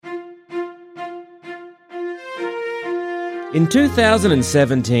In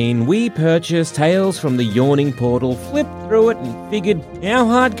 2017, we purchased Tales from the Yawning Portal, flipped through it, and figured, how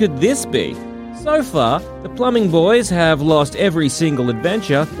hard could this be? So far, the Plumbing Boys have lost every single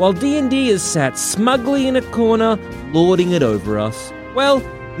adventure, while D&D is sat smugly in a corner, lording it over us. Well,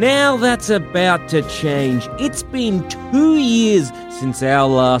 now that's about to change. It's been 2 years since our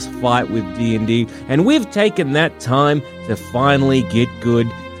last fight with D&D, and we've taken that time to finally get good,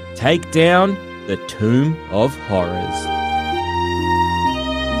 to take down the Tomb of Horrors.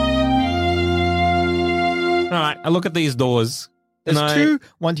 All right, I look at these doors. There's two,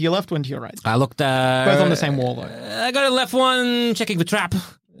 one to your left, one to your right. I looked Both on the same wall, though. I got a left one checking for trap.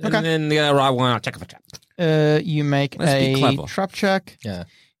 Okay. And then the right one, I'll check for trap. You make Let's be a clever. trap check. Yeah.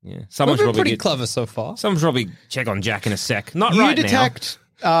 Yeah. We've Someone should been probably pretty clever so far. Someone should probably check on Jack in a sec. Not You right detect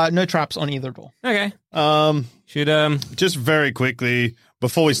no traps on either door. now. Okay. Should Just very quickly,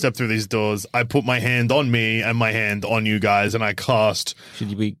 before we step through these doors, I put my hand on me and my hand on you guys, and I cast.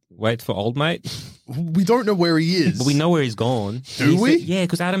 should we wait for old mate? We don't know where he is. But we know where he's gone. Do we? Yeah,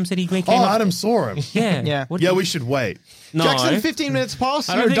 because Adam said he came Oh, up. Adam saw him. Yeah. Yeah. What Yeah, did we should wait. No. Jackson, 15 minutes pass.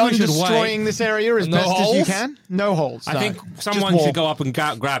 I don't You're think we done should destroying wait. this area as No best as you holes? can. No holes. I no. think Just someone wall. should go up and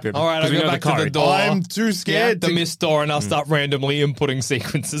grab him. All right, 'cause I we go know back to the code. door. I'm too scared The to... mist door, and I'll start randomly inputting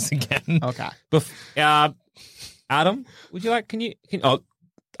sequences again. Okay. Adam, would you like? Can oh,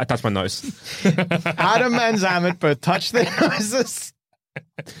 I touched my nose. Adam and Zamet both touch their noses.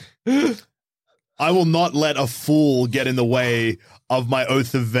 I will not let a fool get in the way of my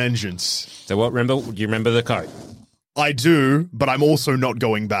oath of vengeance. So what? Do you remember the code? I do, but I'm also not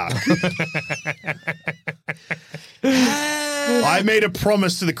going back. I made a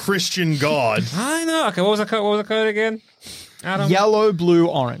promise to the Christian God. I know. Okay, what was the code? What was the code again? Adam. Yellow, blue,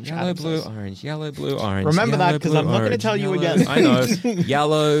 orange. Yellow, Adam blue, says. orange. Yellow, blue, orange. Remember that, Yellow, 'cause blue, I'm not gonna orange. tell you Yellow- again. I know.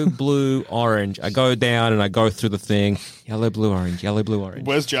 Yellow, blue, orange. I go down and I go through the thing. Yellow, blue, orange. Yellow, blue, orange.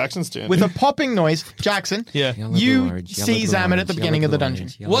 Where's Jackson standing? With a popping noise, Jackson, Yeah. Yellow, you blue, orange. Yellow, see blue, Zamet orange. at the Yellow, beginning of blue, the orange.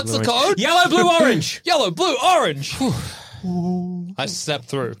 dungeon. Yellow, What's blue, the orange. code? Yellow, blue, orange. Yellow, blue, orange. I step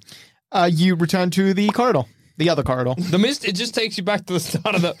through. You return to the corridor. The other corridor. The mist, it just takes you back to the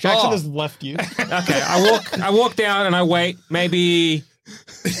start of the... Jackson Oh. has left you. Okay, I walk down and I wait maybe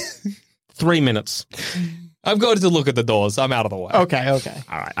 3 minutes. I'm going to look at the doors. I'm out of the way. Okay. All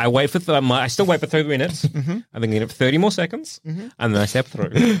right, I wait for I still wait for 3 minutes. I think give it 30 more seconds, and then I step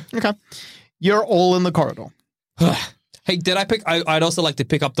through. Okay. You're all in the corridor. Hey, did I pick... I'd also like to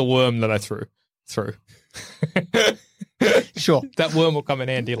pick up the worm that I threw. Sure. That worm will come in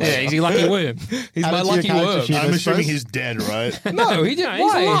handy later. Yeah, he's a lucky worm. He's Add my it to your lucky character worm. sheet. I'm I assuming suppose. he's dead, right? No, he didn't.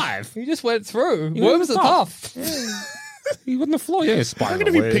 he's Why? alive. He just went through. He Worms was are tough. He wouldn't have floor. Yeah, spider. Even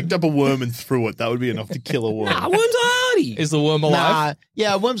if you picked up a worm and threw it, that would be enough to kill a worm. Nah, worms are hardy. Is the worm alive? Nah.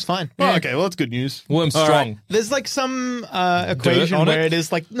 Yeah, worm's fine. Oh, okay, well, that's good news. Worm's All strong. right. There's like some equation on where it? it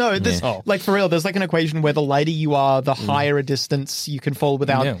is like no, there's Oh. like for real. There's like an equation where the lighter you are, the higher a distance you can fall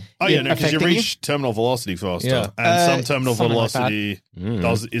without. Yeah. Oh, yeah, no, because you affecting reach terminal velocity faster. Yeah. And some terminal something like that. velocity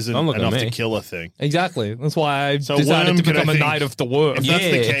isn't Don't look at enough me. to kill a thing. Exactly. That's why I So decided worm to can, I become a think- knight of the worm. If that's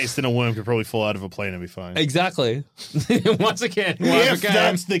the Yeah. case, then a worm could probably fall out of a plane and be fine. Exactly. Once again, If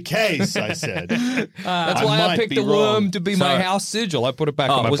that's the case, I said. That's why I might picked be the worm wrong. to be my So- house sigil. I put it back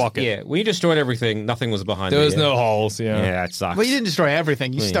in my pocket. Yeah, we destroyed everything. Nothing was behind. There me, was yeah. no holes. Yeah. Yeah, it sucks. Well, you didn't destroy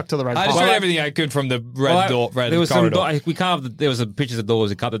everything. You stuck to the red I part. destroyed everything I could from the red there was some corridor. we carved. There was some pictures of doors.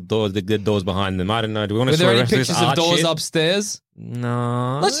 We cut the doors. The doors behind them. I don't know. Do we want to Were there show the any rest of this pictures of art doors shit? upstairs?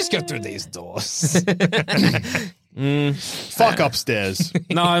 No. Let's just go through these doors. Fuck upstairs.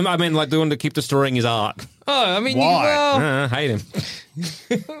 No, I mean, like, do we want to keep destroying his art? Oh, I mean, Why? I hate him.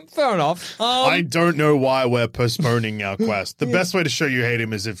 fair enough. I don't know why we're postponing our quest. The best way to show you hate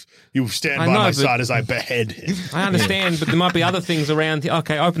him is if you stand I by know, my but- side as I behead him. I understand, but there might be other things around here.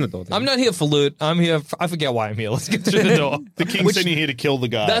 Okay, open the door. Then. I'm not here for loot. I'm here. I forget why I'm here. Let's get through the door. The king sent you here to kill the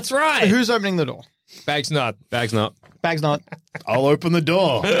guy. That's right. Who's opening the door? Bag's not. Bag's not. Bag's not I'll open the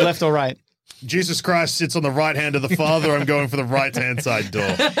door. left or right. Jesus Christ sits on the right hand of the Father. I'm going for the right-hand side door.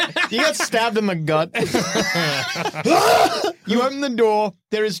 You got stabbed in the gut. You open the door.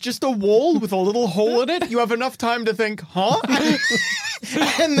 There is just a wall with a little hole in it. You have enough time to think, huh?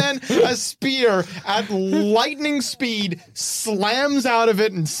 And then a spear at lightning speed slams out of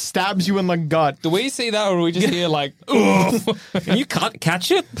it and stabs you in the gut. Do we see that, or do we just hear like, "Ugh"? Can you catch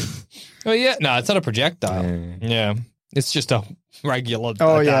it? Oh yeah, no, it's not a projectile. Yeah, it's just a regular.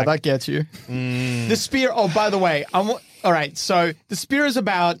 Oh, attack. yeah, that gets you. The spear, oh, by the way, all right, so the spear is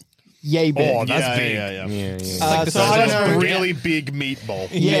about yay big. Oh, that's big. Yeah. Yeah. So I don't know. A really big meatball.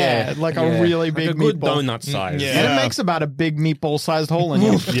 Yeah, like a really big like a good meatball. donut size. Yeah. And it makes about a big meatball-sized hole in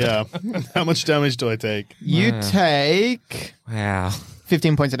you. Yeah. How much damage do I take? You take Wow.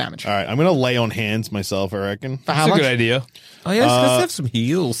 15 points of damage. All right, I'm gonna lay on hands myself. I reckon. For how That's a much? good idea. Oh yeah, let's have some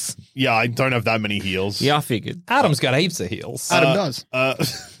heals. Yeah, I don't have that many heals. Yeah, I figured. Adam's got heaps of heals. Adam does.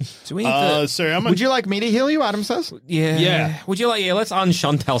 Do we need to... Sorry, I'm. Would you like me to heal you? Adam says. Yeah. Yeah. Would you like? Yeah. Let's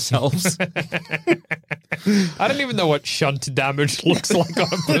unshunt ourselves. I don't even know what shunt damage looks like on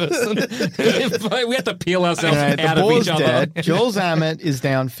a person. We have to peel ourselves Alright, out the of boar's each other. dead. Joel Zamet is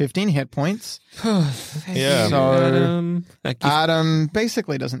down 15 hit points. Yeah. So Thank you. Adam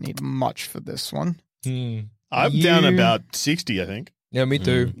basically doesn't need much for this one. I'm down about 60, I think. Yeah, me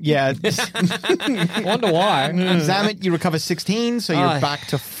too. Yeah. Wonder why. Zamet, you recover 16, so you're Ah, back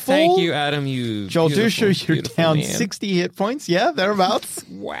to full. Thank you, Adam. You Joel beautiful, Dusha, you're beautiful down man. 60 hit points. Yeah, thereabouts.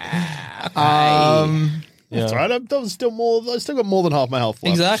 Wow. That's right. I still got more than half my health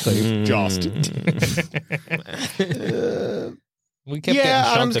left. Exactly. Just. We kept Yeah,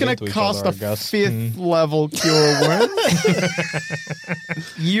 getting Adam's shunted going into to each cast other, a I guess. 5th level Cure Wounds.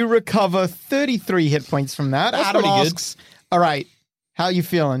 You recover 33 hit points from that. That's Adam pretty good. asks, all right, how you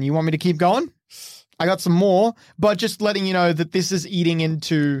feeling? You want me to keep going? I got some more, but just letting you know that this is eating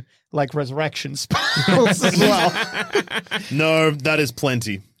into like resurrection spells as well. No, that is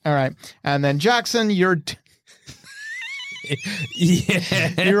plenty. All right. And then Jackson, you're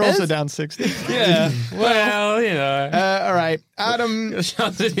Yeah. also down 60. Yeah. Well, you know, All right. Adam,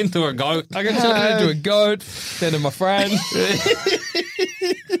 shunt it into a goat. I got shunted into a goat, then to my friend.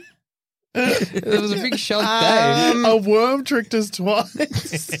 It was a big shunt day. A worm tricked us twice.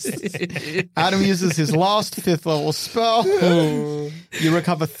 Adam uses his last 5th level spell. You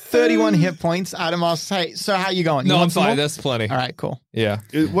recover 31 hit points. Adam asks, hey, so how you going? You No, I'm want some fine. more? That's plenty. All right, cool. Yeah.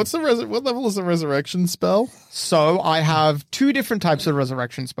 What level is the resurrection spell? So I have 2 different types of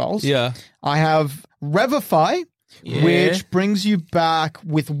resurrection spells. Yeah. I have Revivify, Yeah. which brings you back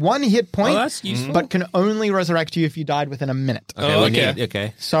with 1 hit point, Oh, that's useful. but can only resurrect you if you died within a minute. Okay, Oh, we okay. need-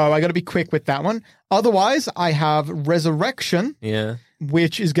 okay. So I got to be quick with that one. Otherwise, I have Resurrection, Yeah.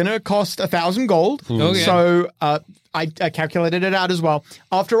 which is going to cost 1,000 gold. Okay. So I calculated it out as well.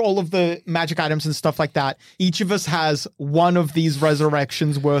 After all of the magic items and stuff like that, each of us has 1 of these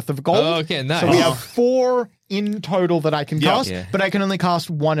resurrections worth of gold. Oh, okay, nice. So we have 4 in total that I can cast, Yeah. but I can only cast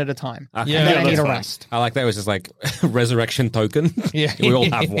 1 at a time. Okay. And then I Yeah, need a that's fine. rest. I like that. It was just like resurrection token. Yeah. We all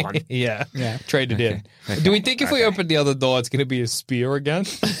have one. Yeah. Yeah. Traded in. Do we think if we open the other door, it's going to be a spear again?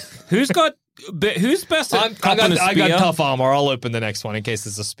 Who's best at I copping a got spear? tough armor. I'll open the next one in case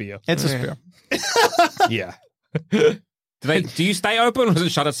it's a spear. It's a spear. Yeah. Do you stay open or does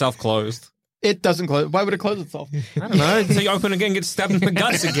it shut itself closed? It doesn't close. Why would it close itself? I don't know. So you open again, get stabbed in the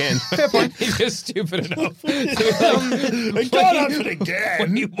guts again. Fair point. He's just stupid enough to be like, I can't open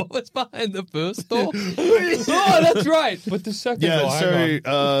again. wait, what was behind the first door? Oh, that's right. But the second Yeah, door, hang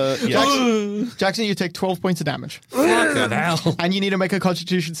on. so yeah. Jackson, you take 12 points of damage. Fucking hell. And you need to make a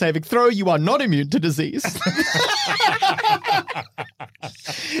constitution saving throw. You are not immune to disease.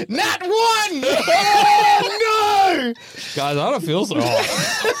 Nat 1! Oh, no! Guys, I don't feel so hot.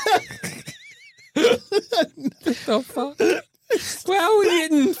 The fuck? How are we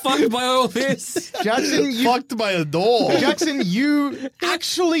getting fucked by all this? Jackson, you Fucked by a door. Jackson, you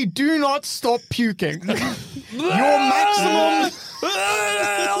actually do not stop puking. Your maximum.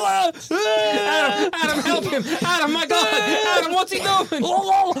 Adam, help him! Adam, my God! Adam, what's he doing?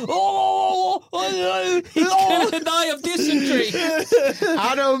 He's gonna die of dysentery.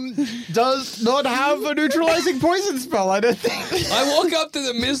 Adam does not have a neutralizing poison spell, I don't think. I walk up to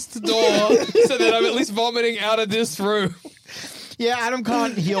the mist door so that I'm at least vomiting out of this room. Yeah, Adam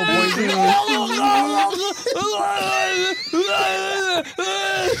can't heal poison.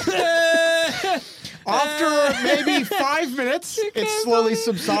 After maybe 5 minutes, it slowly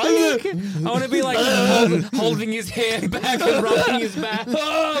subsides. I want to be like holding his hair back and rubbing his back.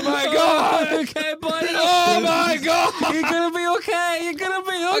 Oh my God! Okay, buddy. Oh my God! You're gonna be okay. You're gonna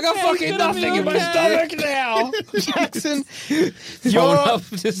be okay. I got fucking nothing in my stomach now. Jackson, Throwing you're up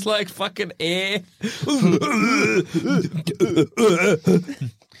just like fucking air.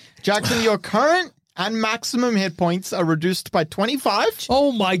 Jackson, your current and maximum hit points are reduced by 25,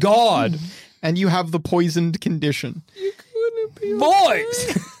 Oh my God! and you have the poisoned condition.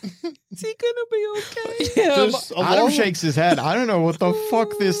 Boys! Is he gonna be okay? Just a Adam long- shakes his head. I don't know what the fuck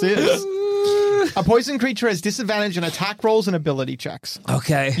this is. A poison creature has disadvantage on attack rolls and ability checks.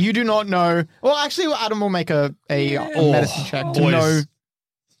 Okay. You do not know. Well, actually, Adam will make a medicine check to boys. know.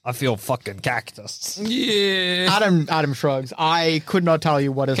 I feel fucking cactus. Yeah. Adam shrugs. I could not tell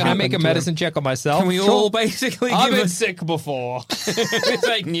you what has Can I happened make a to medicine check on myself? Can we all basically I've give been us sick before.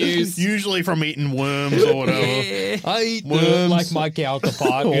 fake news? Usually from eating worms or whatever. Yeah. I eat Worms. like my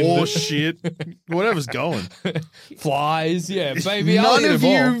counterpart. Or shit. Whatever's going. Flies, yeah, baby. I'll None eat of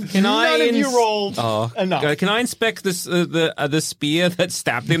them all. you, Can I none of you ins- rolled Oh, enough. Can I inspect this the spear that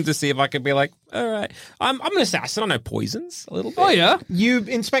stabbed him to see if I could be like, all right, I'm an assassin. I know poisons a little bit. Oh yeah. You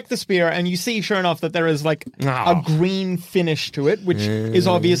inspect the spear and you see, sure enough, that there is like Oh. a green finish to it, which is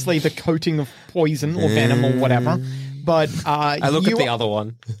obviously the coating of poison or venom or whatever. But I look at the other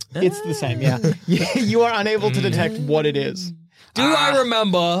one. It's the same, yeah. You are unable to detect what it is. Do I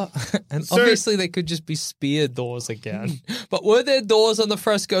remember? And obviously they could just be spear doors again. But were there doors on the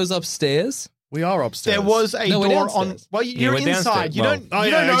frescoes upstairs? We are upstairs. There was a No, we're door on. downstairs. Well, you're we're inside. downstairs. You Well- don't. Oh,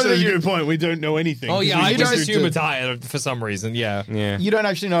 you yeah, don't know actually, that that's a you. good point. We don't know anything. Oh yeah, I You don't just assume do- it's higher for some reason. Yeah. Yeah. You don't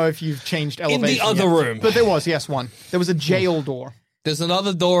actually know if you've changed In elevation. the other yet. room. But there was, yes, one. There was a jail door. There's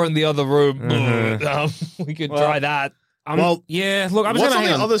another door in the other room. We could try that. Well, Yeah, look, I'm just what's gonna on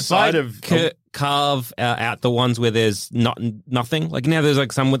hang the other If side I of- carve out the ones where there's nothing. Like now, there's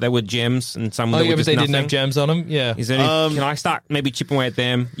like some that were gems and some Oh that yeah, were but just they nothing. didn't have gems on them. Yeah. Is there any, can I start maybe chipping away at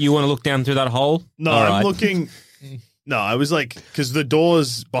them? You want to look down through that hole? No, All I'm right. looking. No, I was like, because the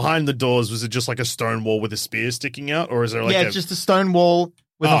doors, behind the doors, was it just like a stone wall with a spear sticking out? Or is there like yeah, a. it's just a stone wall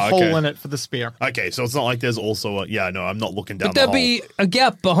with a Oh, hole okay. in it for the spear. Okay, so it's not like there's also a. Yeah, no, I'm not looking down But the there'd hole. be a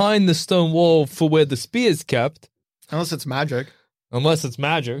gap behind the stone wall for where the spear's kept, Unless it's magic. unless it's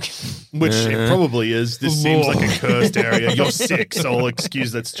magic. Which it probably is. This seems like a cursed area. You're sick, so I'll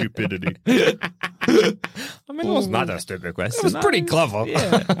excuse that stupidity. I mean, it was not a stupid question. It was pretty clever.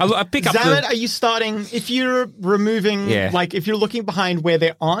 Yeah. I pick up Zamet, the. are you starting, if you're removing, Yeah. like if you're looking behind where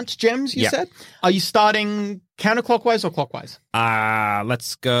there aren't gems, you Yeah. said, are you starting counterclockwise or clockwise?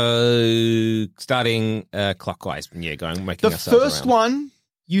 Let's go starting clockwise. Yeah, making The ourselves first around. one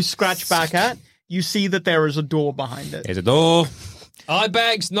you scratch back at, you see that there is a door behind it. There's a door. Eye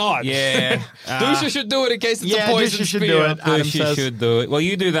bags not. Yeah. Dusha should do it in case it's yeah, a poison Dusha should spear. do it. Adam She says. should do it. Well,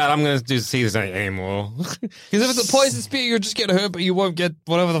 you do that. I'm going to see if there's any more. Because if it's a poison spear, you'll just get hurt, but you won't get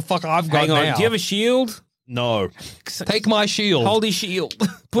whatever the fuck I've got Hang on. now. Do you have a shield? No. Take my shield. Hold his shield.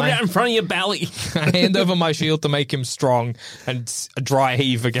 Put it out in front of your belly. I hand over my shield to make him strong and a dry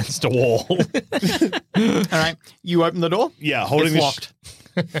heave against a wall. All right, you open the door. Yeah, holding It's this. locked.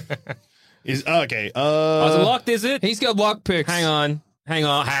 Is okay. Oh, is it locked, is it? He's got lock picks. Hang on.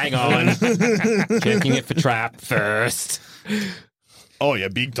 Checking it for trap first. Oh yeah,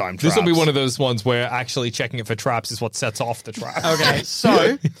 big time. This will be traps. one of those ones where actually checking it for traps is what sets off the trap. Okay,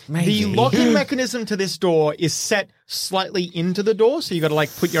 so Maybe. the locking mechanism to this door is set slightly into the door, so you got to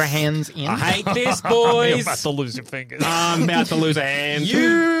like put your hands in. I hate this, You're boys. about to lose your fingers. I'm about to lose a hand.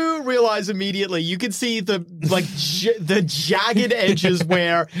 You realize immediately. You can see the the jagged edges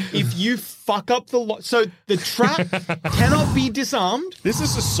where if you fuck up the so the trap cannot be disarmed. This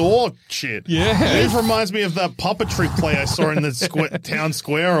is a saw shit. Yeah. This reminds me of that puppetry play I saw in the town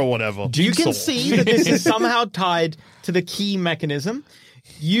square or whatever. You can see that this is somehow tied to the key mechanism.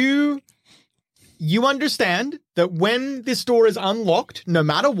 You understand that when this door is unlocked, no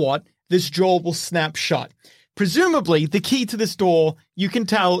matter what, this jaw will snap shut. Presumably, the key to this door, you can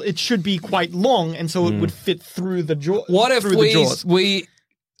tell it should be quite long, and so it would fit through the jaw. What if through the jaws. we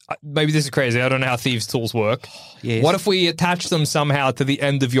maybe this is crazy, I don't know how thieves' tools work. Yes. What if we attach them somehow to the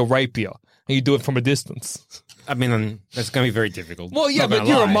end of your rapier and you do it from a distance? I mean, that's going to be very difficult. Well, yeah, Not but gonna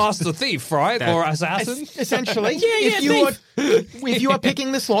you're a lie. master thief, right? Or assassin? Essentially, yeah, if you are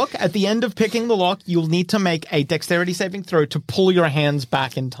picking this lock, at the end of picking the lock, you'll need to make a dexterity saving throw to pull your hands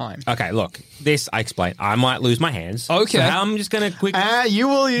back in time. Okay, look, this I explained. I might lose my hands. Okay. So I'm just going to quick. You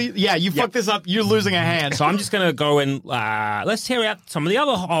will. Yeah, you fuck this up. You're losing a hand. So I'm just going to go and let's tear out some of the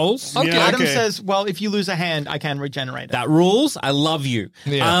other holes. Okay. Yeah, Adam okay. says, "Well, if you lose a hand, I can regenerate it." That rules. I love you.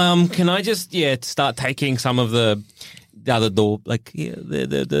 Yeah. Can I just start taking some of the other door, like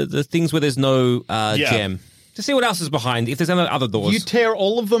the things where there's no gem, to see what else is behind. If there's any other doors. You tear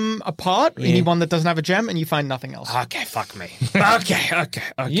all of them apart, any one that doesn't have a gem, and you find nothing else. Okay, fuck me. okay.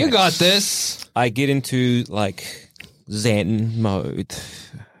 You got this. I get into like Zen mode,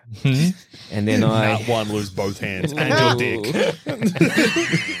 and then I That one lose both hands and your dick.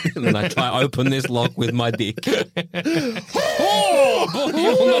 and then I try open this lock with my dick. Oh, you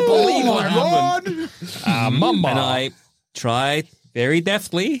will not believe what happened. Mama. And I try very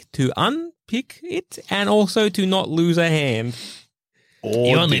deftly to unpick it and also to not lose a hand.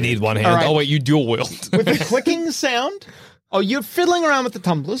 You only need one hand. All right. Oh, wait, you dual wield. With the clicking sound, Oh, you're fiddling around with the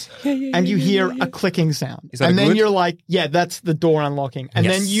tumblers, and you hear a clicking sound. Is that and then good? you're like, yeah, that's the door unlocking. And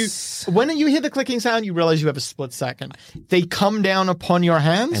Yes. then when you hear the clicking sound, you realize you have a split second. They come down upon your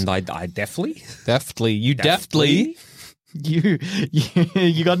hands. And I deftly. You deftly. You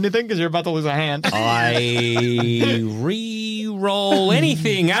got anything? Because you're about to lose a hand. I re-roll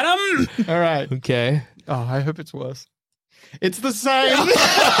anything, Adam. All right. Okay. Oh, I hope it's worse. It's the same.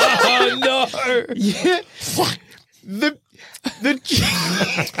 Oh no! Yeah. The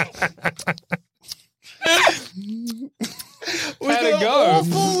with How'd it an go?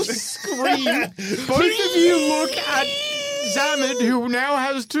 awful scream, both of you look at Zamet, who now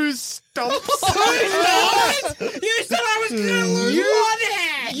has 2 stumps. You said I was gonna lose one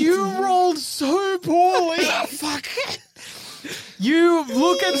hand. You rolled so poorly. Fuck. You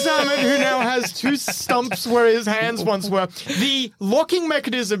look at Zamet, who now has 2 stumps where his hands once were. The locking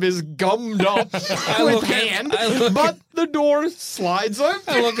mechanism is gummed up with hand, but the door slides open.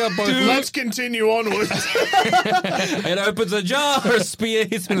 I look up both. Let's continue onwards. It opens a jar. A spear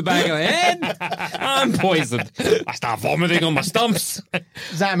hits me in the back of the head. I'm poisoned. I start vomiting on my stumps.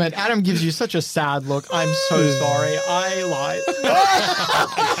 Zamet, Adam gives you such a sad look. I'm so sorry. I lied.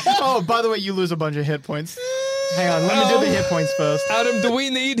 Oh, by the way, you lose a bunch of hit points. Hang on, let me do the hit points first. Adam, do we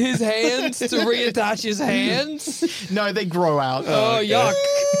need his hands to reattach his hands? No, they grow out. Oh, yuck.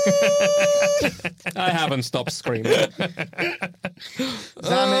 I haven't stopped screaming.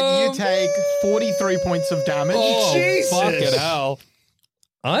 Zamet, you take 43 points of damage. Oh, Jesus. fucking hell.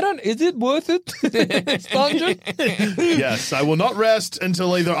 Is it worth it? This dungeon? Yes, I will not rest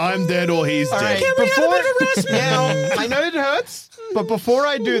until either I'm dead or he's All dead. right, now, I know it hurts, but before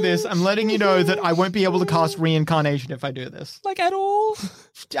I do this, I'm letting you know that I won't be able to cast reincarnation if I do this. Like at all?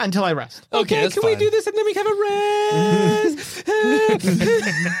 Until I rest. Okay, that's can we fine. do this and then we have a rest?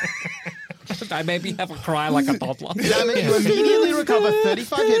 I maybe have a cry like a toddler. Zamet, you immediately recover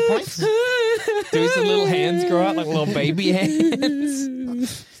 35 hit points. Do his little hands grow out like little baby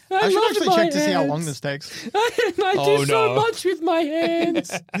hands? I should actually check to see how long this takes. I Oh, do so no. much with my hands.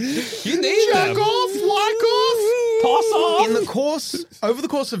 You need them. Toss off. Over the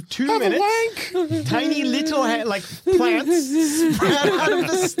course of 2 minutes, tiny little like plants sprout out of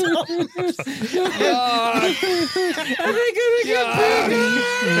the stumps. Are they gonna get bigger?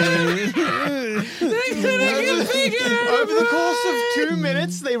 They're gonna get bigger. Over the course of 2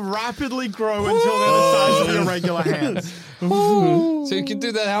 minutes, they rapidly grow until they're the size of your regular hands. So you can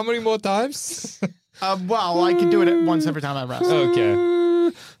do that how many more times? Well, I can do it once every time I rest. Okay.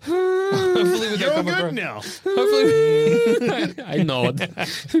 Hopefully we don't You're come good across. now. Hopefully, I nod.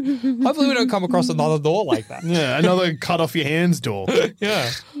 hopefully we don't come across another door like that. Yeah, another cut off your hands door.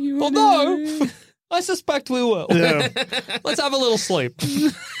 Yeah. Although, I suspect we will. Yeah. Let's have a little sleep.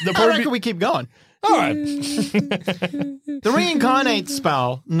 The I reckon we keep going. All right. The reincarnate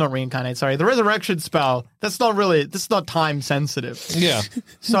spell, not reincarnate, sorry, the resurrection spell, that's not time sensitive. Yeah.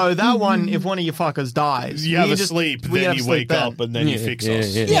 So that one, if one of you fuckers dies, you have we a just- sleep, we then have you sleep wake then. up, and then you fix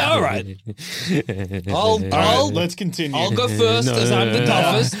us. Yeah, all right. All right, I'll let's continue. I'll go first as I'm the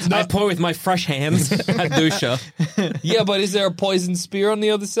toughest. I pour with my fresh hands at Dusha. Yeah, but is there a poison spear on the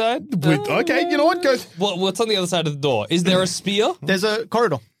other side? Okay, you know what? Go. What's on the other side of the door? Is there a spear? There's a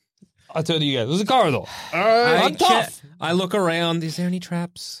corridor. I told you guys. There's a corridor. All right. I'm tough. I look around. Is there any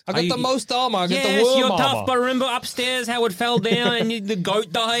traps? I got the most armor. I got Yes, the worm you're armor. tough, but remember upstairs how it fell down and the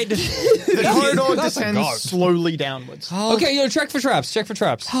goat died? The corridor That's a descends goat. slowly downwards. Okay, check for traps. Check for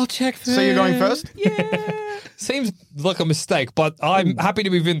traps. I'll check first. So you're going first? Seems like a mistake, but I'm happy to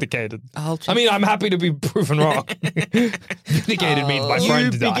be vindicated. I'll check. I mean, I'm happy to be proven wrong. Vindicated means my You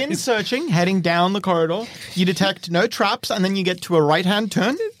friend begin dies. searching, heading down the corridor. You detect no traps, and then you get to a right-hand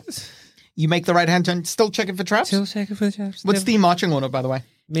turn. You make the right-hand turn, still checking for traps. Still checking for the traps. What's the marching order, by the way?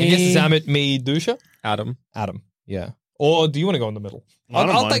 I guess Zamet, me, Dusha? Adam. Adam. Yeah. Or do you want to go in the middle? I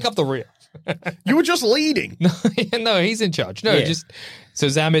don't I'll mind. take up the rear. You were just leading. No, he's in charge. No, Yeah. just so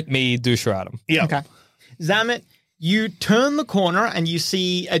Zamet, me, Dusha, Adam. Yeah. Okay. Zamet, you turn the corner and you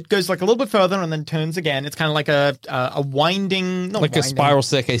see it goes like a little bit further and then turns again. It's kind of like a winding, not Like a winding. spiral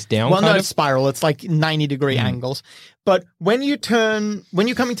staircase down. Well, kind no, of? it's spiral. It's like 90-degree angles. But when you're coming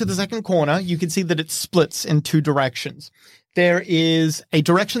to the second corner, you can see that it splits in 2 directions. There is a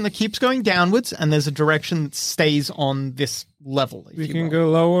direction that keeps going downwards, and there's a direction that stays on this level. if We you can will. go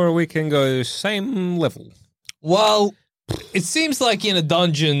lower, we can go same level. Well, it seems like in a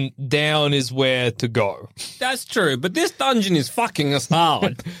dungeon, down is where to go. That's true, but this dungeon is fucking us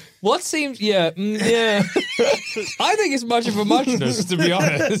hard. What seems, yeah. I think it's much of a muchness, to be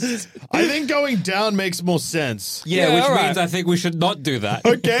honest. I think going down makes more sense. Yeah, Yeah, which all means right. I think we should not do that.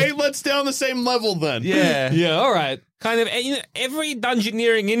 Okay, let's stay on the same level then. Yeah. Yeah, all right. Kind of, you know, every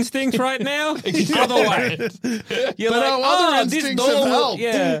dungeoneering instinct right now, other way. You're But like, our other this instincts door, have helped."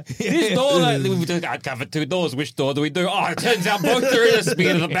 yeah, this door. I covered 2 doors. Which door do we do? Oh, it turns out both are in a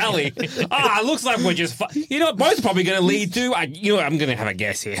spear to the belly. It looks like we're just, you know, both probably going to lead to. You know, I'm going to have a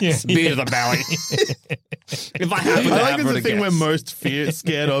guess here. Spear to the belly. If I happen to I like have it's a the thing guess. we're most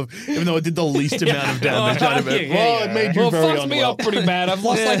scared of, even though it did the least amount of damage out of it. Yeah, Well, yeah. it made you Well, it very fucked me unwell. up pretty bad. I've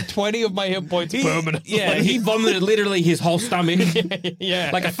lost like 20 of my hit points permanently. Yeah, he vomited literally his whole stomach.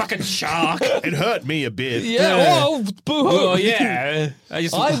 Yeah. Like a fucking shark. It hurt me a bit. Yeah, oh, boo-hoo. Oh, yeah.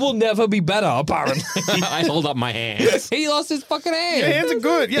 I will never be better, apparently. I hold up my hands. He lost his fucking hand. Your hands are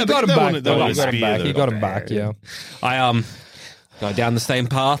good. Yeah, He got him they back. wanted- they wanted He got to him spear back. them. He got him back, yeah. I go down the same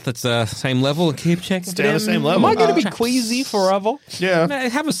path. It's the same level and keep checking. Stay on the same Am level. I going to be queasy forever? Yeah.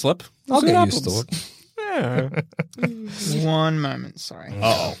 Have a slip. I'll See get what used to happens. it. Yeah. One moment, sorry.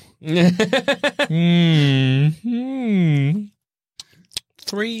 Uh-oh.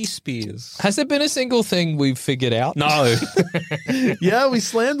 3 spears. Has there been a single thing we've figured out? No. Yeah, we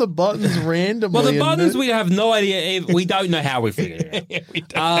slammed the buttons randomly. Well, the and buttons then- we have no idea. We don't know how we figured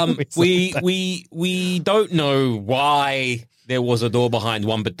it out. We don't know why there was a door behind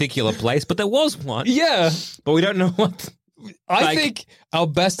one particular place, but there was one. Yeah. But we don't know what. I Like- think our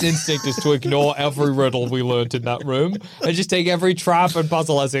best instinct is to ignore every riddle we learned in that room and just take every trap and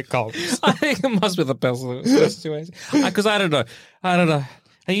puzzle as it comes. I think it must be the puzzle situation. Because I don't know.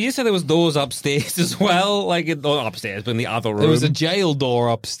 And you just said there was doors upstairs as well, like not upstairs, but in the other room. There was a jail door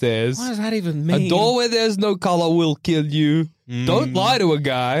upstairs. What does that even mean? A door where there's no color will kill you. Don't lie to a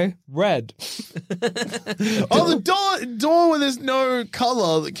guy. Red. Oh, the door where there's no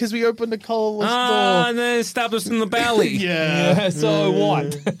color because we opened a colorless and then stabbed us in the belly. door. Yeah. So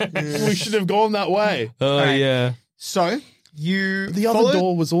what? We should have gone that way. Oh, Right. yeah. So you The other followed-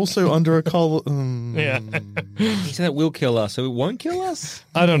 door was also under a color. Yeah. He said it will kill us, so it won't kill us?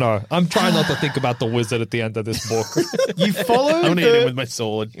 I don't know. I'm trying not to think about the wizard at the end of this book. You follow I'm gonna hit him the with my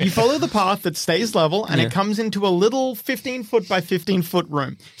sword. you follow the path that stays level, and it comes into a little 15-foot by 15-foot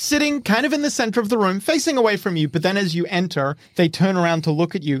room, sitting kind of in the center of the room, facing away from you. But then, as you enter, they turn around to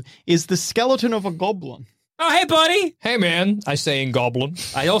look at you. Is the skeleton of a goblin? Oh, hey, buddy. Hey, man. I say in goblin.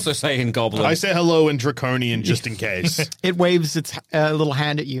 I also say in Goblin. I say hello in Draconian just in case. It waves its little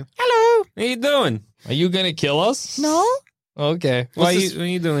hand at you. Hello. What are you doing? Are you going to kill us? No. Okay. What are What's this-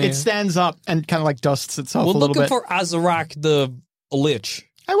 you doing It here? stands up and kind of like dusts itself We're a little looking bit. for Azarak the Lich.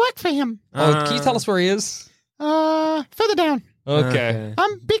 I work for him. Can you tell us where he is? Further down. Okay.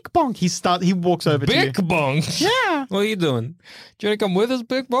 I'm Big Bonk. He walks over to Big you. Bong. Yeah. What are you doing? Do you want to come with us,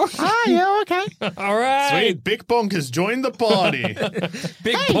 Big Bong? Yeah, okay. All right. Sweet, Big Bonk has joined the party.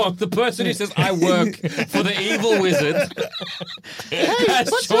 Big Bonk, the person who says, I work for the evil wizard,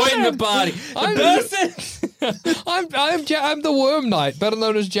 has what's your joined the name? party. I'm- The person... I'm the Worm Knight, better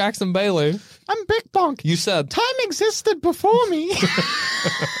known as Jackson Bailey. I'm Big Bonk. You said, Time existed before me,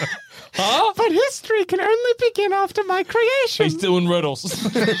 huh? but history can only begin after my creation. He's doing riddles.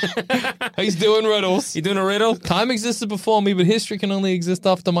 He's doing riddles. You doing a riddle? Time existed before me, but history can only exist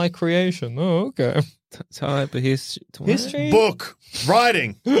after my creation. Oh, okay. Type of history. History? Book.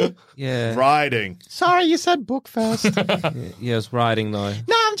 Writing. Yeah. Writing. Sorry, you said book first. Yeah, it's writing, though.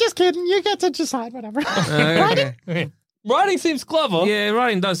 No, I'm just kidding. You get to decide whatever. Okay. Writing seems clever. Yeah,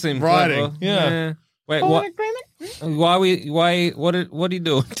 writing does seem Writing. clever. Yeah. Wait, Full what? agreement? What are you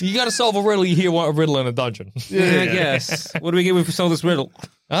doing? You got to solve a riddle. You hear a riddle in a dungeon. Yeah, I guess. What do we get if we solve this riddle?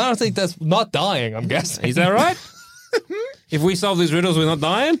 I don't think that's not dying, I'm guessing. Is that right? If we solve these riddles, we're not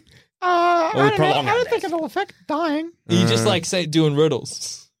dying? I we don't know. prolong I our don't think it'll affect dying. You just like say doing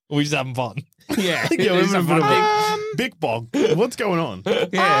riddles. We just having fun. Yeah. Yeah, It's we're a fun moving thing. Big Bonk. What's going on?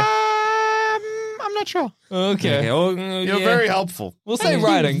 Yeah. I'm not sure. Okay. Okay, well, You're yeah. very helpful. We'll say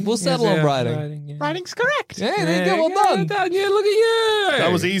writing. We'll settle on Yeah, writing. yeah. Writing's correct. Hey, there you go. Well done. Yeah, look at you.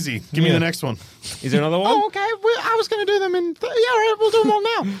 That was easy. Give me the next one. Is there another one? Oh, okay. I was going to do them in... yeah, all right. We'll do them all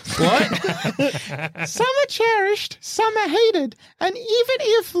now. What? Some are cherished, some are hated, and even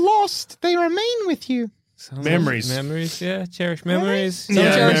if lost, they remain with you. Memories. Memories, yeah. Cherish memories. Some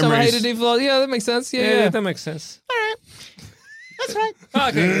Yeah, cherish, some memories. hated evil. Yeah, that makes sense. Yeah, Yeah, yeah. that makes sense. All right. That's right.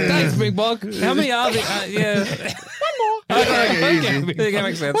 Okay. Thanks, Big Bug. How many are there? Yeah. One more. Okay, that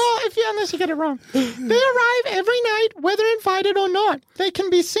makes sense. Well, unless you get it wrong. They arrive every night, whether invited or not. They can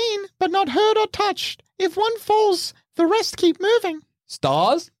be seen, but not heard or touched. If one falls, the rest keep moving.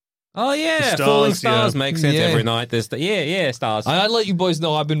 Stars? Oh yeah, Stars, falling stars yeah. makes sense Yeah. every night. There's stars. I let you boys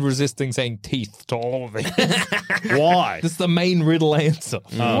know I've been resisting saying teeth to all of it. Why? That's the main riddle answer.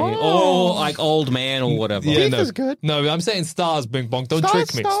 Or like old man or whatever. Yeah, Teeth no. is good. No, I'm saying stars, Bing Bong. Don't Stars,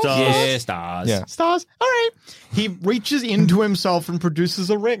 trick me. stars. Stars. Yeah, stars. Yeah. Stars. All right. He reaches into himself and produces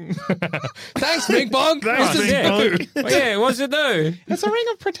a ring. Thanks, Bing Bong. Thanks, What's this Bing Bong. do? Oh, yeah, what's it do? It's a ring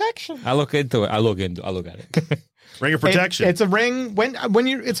of protection. I look into it. I look at it. Ring of protection. It's a ring. When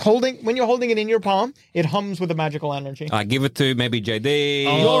you're holding it in your palm, it hums with a magical energy. I give it to maybe JD.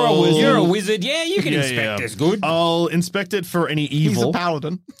 You're a wizard. You're a wizard. Yeah, you can Yeah, inspect yeah. this good. I'll inspect it for any He's a evil.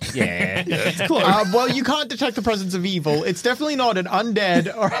 paladin. Yeah. Well, you can't detect the presence of evil. It's definitely not an undead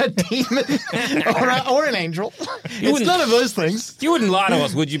or a demon or an angel. It's wouldn't- none of those things. You wouldn't lie to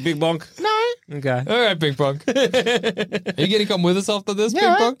us, would you, Big Bonk? No. Okay. All right, Bing Bong. Are you going to come with us after this,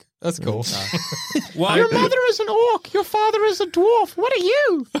 Yeah. Bing Bong? That's cool. What? Your mother is an orc. Your father is a dwarf. What are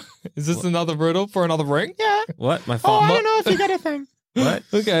you? Is this another riddle for another ring? Yeah. What? My Oh, father? I don't know if you got a thing. What?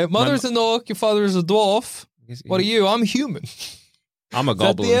 Okay, mother is an orc, your father is a dwarf. What are you? I'm human. Is I'm a that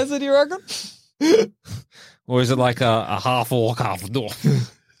goblin. the answer, do you reckon? Or is it like a half orc, half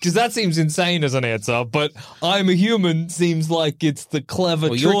dwarf? Because that seems insane as an answer, but I'm a human seems like it's the clever,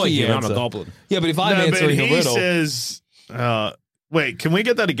 Well, you're tricky human. answer. I'm a goblin. Yeah, but if I'm No, but answering a he riddle, says, wait, can we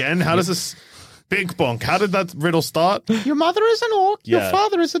get that again? How does this... Big Bonk, how did that riddle start? Your mother is an orc. Your Yeah.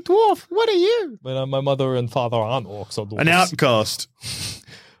 father is a dwarf. What are you? but my mother and father aren't orcs or dwarves. An outcast.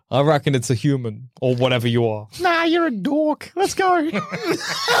 I reckon it's a human or whatever you are. Nah, you're a dork. Let's go. He was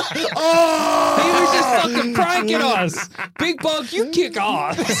just fucking pranking us. Big Bug, you kick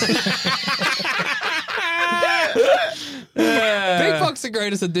ass. Big Bug's the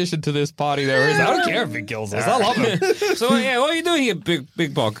greatest addition to this party there is. I don't care if he kills us. I love him. So, yeah, what are you doing here, Big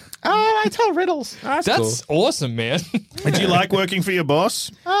Bonk? Oh, I tell riddles. That's, That's awesome, man. Did you like working for your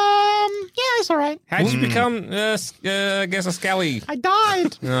boss? Yeah, it's all right. How'd you become, I guess, a scally? I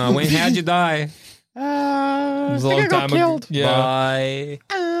died. How'd you die? I was a think long I got time ago. killed. Yeah. By...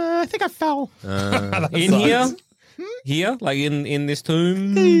 I think I fell. in here? Here? Like in this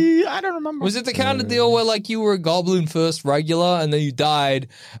tomb? I don't remember. Was it the kind of deal where like you were a goblin first, regular, and then you died,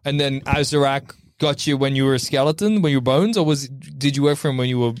 and then Azarak got you when you were a skeleton, when you were bones, or did you work for him when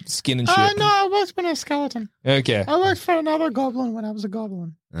you were skin and shit? No, I worked for a skeleton. Okay. I worked for another goblin when I was a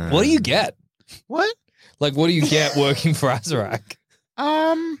goblin. What do you get? What? Like, what do you get working for Azarak?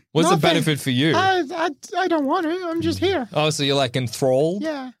 What's the nothing. benefit for you? I don't want to. I'm just here. Oh, so you're like enthralled?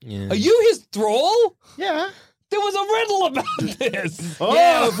 Yeah. Are you his thrall? Yeah. There was a riddle about this.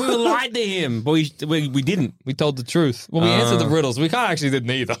 Yeah, if we were lied to him, but we didn't. We told the truth. Well, we answered the riddles. We kind of actually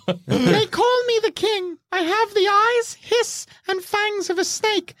didn't either. They call me the king. I have the eyes, hiss, and fangs of a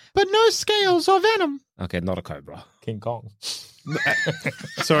snake, but no scales or venom. Okay, not a cobra. King Kong.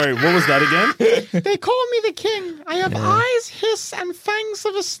 Sorry, what was that again? They call me the king. I have eyes, hiss, and fangs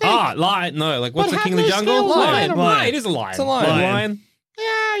of a snake. Lion. No, like what's But the king have of the no jungle? scales or Lion. venom. Lion. It is a lion. It's a lion. Lion.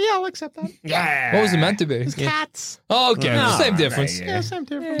 Yeah, I'll accept that. Yeah. What was it meant to be? It's cats. Oh, okay. No, Same difference. yeah. Yeah, same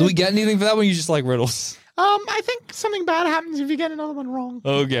difference. Do we get anything for that one? You just like riddles. I think something bad happens if you get another one wrong.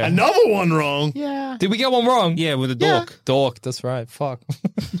 Okay. Another one wrong. Yeah. Did we get one wrong? Yeah, with a Yeah. dork. Dork. That's right. Fuck.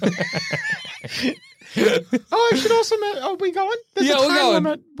 Oh, I should also. Are we going? There's Yeah, a we're time going.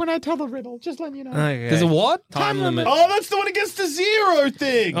 limit when I tell the riddle. Just letting you know. Okay. There's a what? time limit. Oh, that's the one against the zero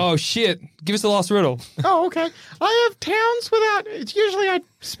thing. Oh, shit. Give us the last riddle. Oh, okay. I have towns without. It's usually I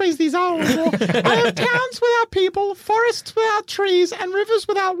space these out a little more. I have towns without people, forests without trees, and rivers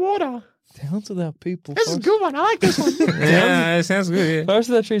without water. Towns without people. This is a good one. I like this one. Yeah, it sounds good. Forests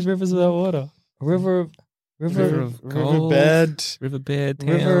without trees, rivers without water. River of gold. Riverbed. Riverbed town.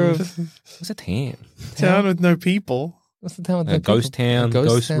 River of... What's a town? Town with no people. What's the town with no Ghost people? town, A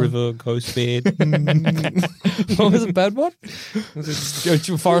ghost town? river, ghost bed. What was a bad one?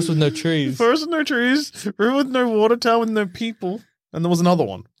 Forest with no trees. Forest with no trees. River with no water. Town with no people. And there was another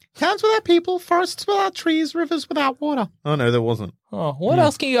one. Towns without people, forests without trees, rivers without water. Oh, no, there wasn't. Oh, what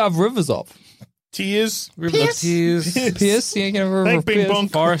else can you have rivers of? Tears. River of Pierce. tears. Pierce? You can have a river Thank of Bing Pierce. Bong.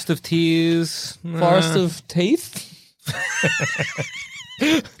 Forest of tears. Forest of teeth?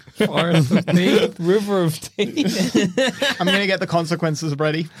 Forest of teeth. River of teeth? I'm gonna get the consequences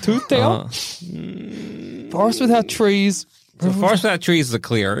ready. Tooth tail? Forest without trees. So forest without trees is a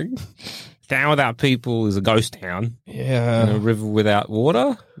clearing. Town without people is a ghost town. Yeah. And a river without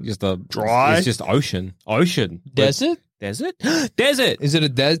water, just a Dry. It's just ocean. Ocean. Desert? Desert. Desert. Is it a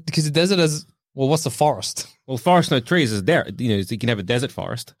desert? Because the desert has... Well, what's the forest? Well, forest no trees is there. You know, so you can have a desert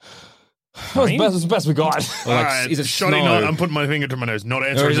forest. What's the best we got? Or like, All right, is it shoddy snow? not. I'm putting my finger to my nose. Not Or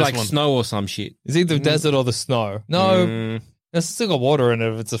answering is it this like one. snow or some shit? It's either the desert or the snow. No. There's still got water in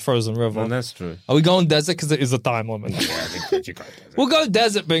it if it's a frozen river. Well, that's true. Are we going desert because there is a time limit? We'll go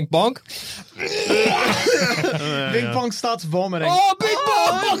desert, Bing Bonk. Big Pong starts vomiting. Oh, Bing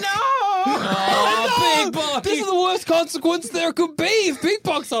Bonk! no! Oh, Bing Bonk! This is the worst consequence there could be if Bing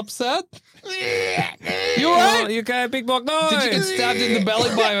Bonk's upset. You alright? You okay, Big Bock? No! Did you get stabbed in the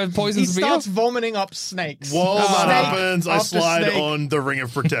belly by a He poison spear? starts vomiting up snakes. While that Snake happens, I after slide snake. on the ring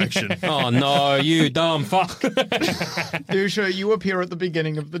of protection. Oh, no, you dumb fuck. Dusha, you appear at the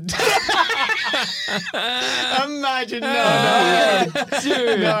beginning of the Imagine, no.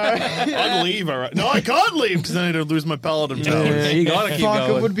 Dude. I'd leave, all right. No, I can't leave because then I'd lose my paladin powers. Yeah, you gotta keep Fuck, it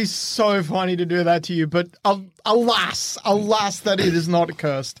going. would be so funny to do that to you, but alas that it is not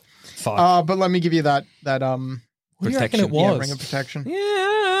cursed. Fuck. But let me give you that What do you reckon protection. it was? ring of protection.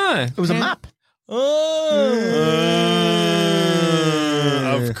 Yeah. It was a map.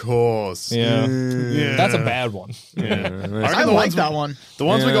 Of course. Yeah. Yeah. That's a bad one. Yeah. I reckon the like ones that one. The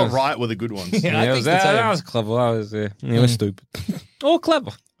ones we Yeah. got right were the good ones. Yeah, I Yeah, think the that same. was clever. I was, it was stupid. Or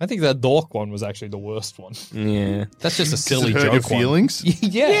clever. I think that dork one was actually the worst one. Yeah. That's just a Does silly it hurt joke your one. feelings?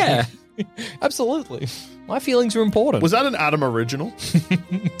 Yeah. Absolutely. My feelings are important. Was that an Adam original?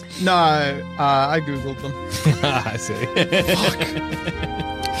 No, I googled them. I see. Fuck.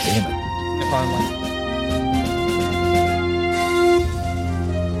 Damn it. Finally.